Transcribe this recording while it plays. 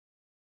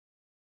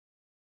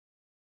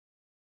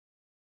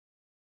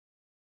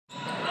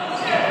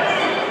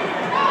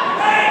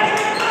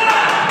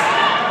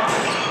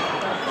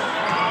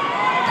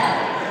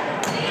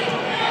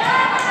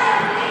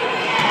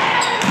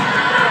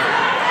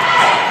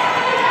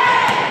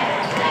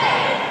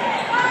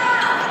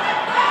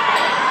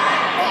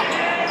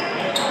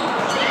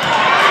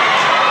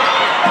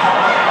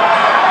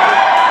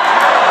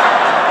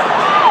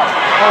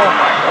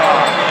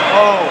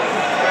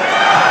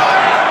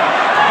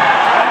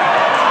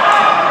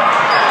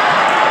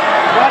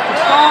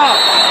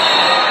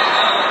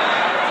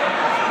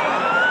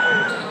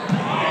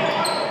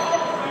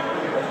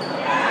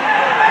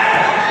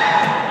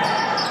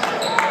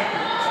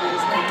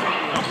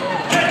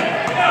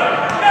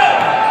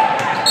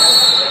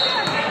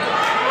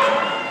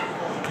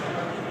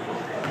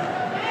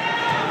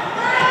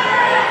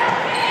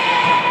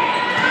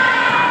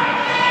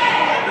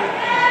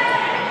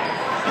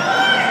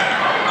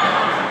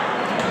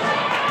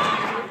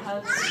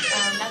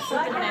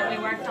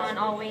worked on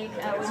all week.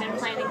 We've been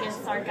playing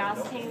against our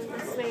guys team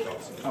this week.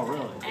 Oh,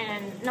 really?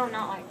 And no,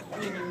 not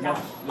like Union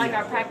guys, like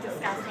our practice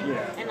guys team.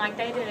 Yeah. And like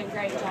they did a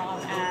great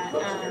job at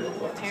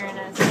preparing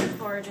us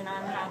for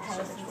denying the high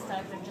post and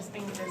stuff, and just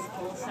being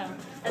physical. So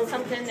that's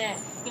something that,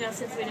 you know,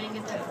 since we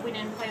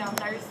didn't play on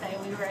Thursday,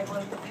 we were able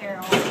to prepare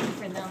all week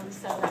for them.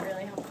 So that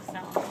really helped us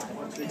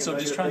out. So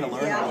just trying to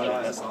learn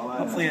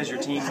hopefully as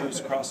your team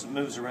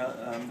moves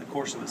around the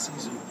course of the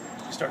season,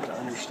 you start to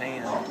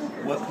understand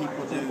what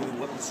people do,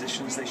 what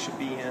positions they should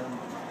be in.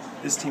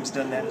 This team's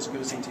done that as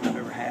good as any team I've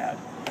ever had.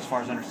 As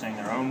far as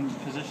understanding their own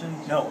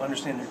positions? No,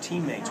 understand their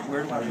teammates.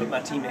 Where do I put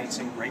my teammates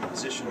in great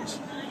positions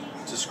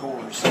to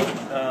score? So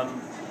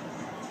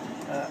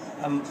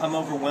I'm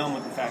overwhelmed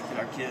with the fact that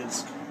our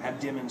kids have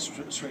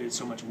demonstrated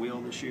so much will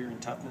this year and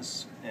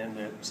toughness,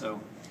 and so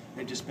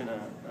they've just been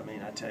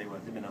I tell you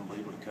what, they've been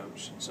unbelievable to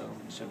coach. So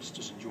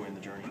just enjoying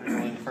the journey.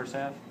 In the first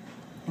half?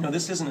 No,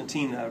 this isn't a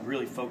team that I've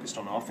really focused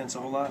on offense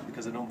a whole lot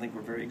because I don't think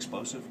we're very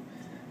explosive.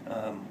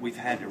 We've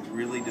had to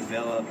really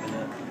develop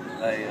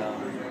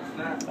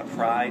a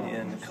pride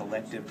in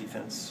collective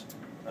defense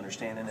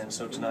understanding, and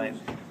so tonight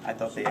I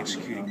thought they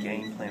executed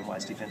game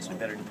plan-wise defensively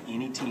better than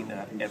any team that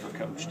I've ever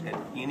coached at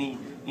any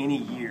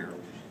year.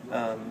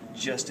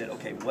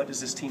 Okay, what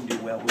does this team do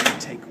well? We can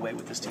take away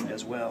what this team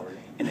does well,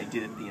 and they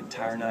did it the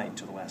entire night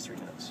until the last 3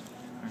 minutes.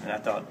 And I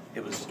thought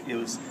it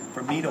was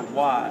for me to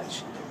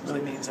watch really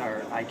means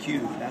our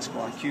IQ,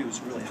 basketball IQ, is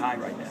really high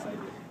right now,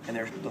 and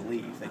they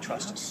believe, they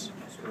trust us.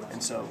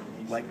 And so,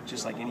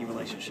 just like any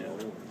relationship,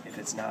 if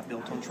it's not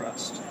built on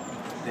trust,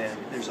 then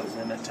there's a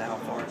limit to how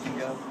far it can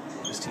go.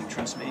 This team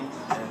trusts me,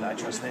 and I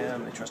trust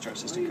them. They trust our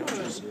assistant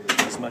coaches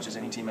as much as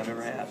any team I've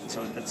ever had. And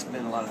so it's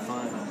been a lot of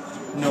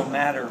fun, no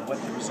matter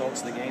what the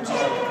results of the games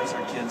are, because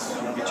our kids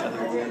love each other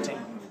and their team.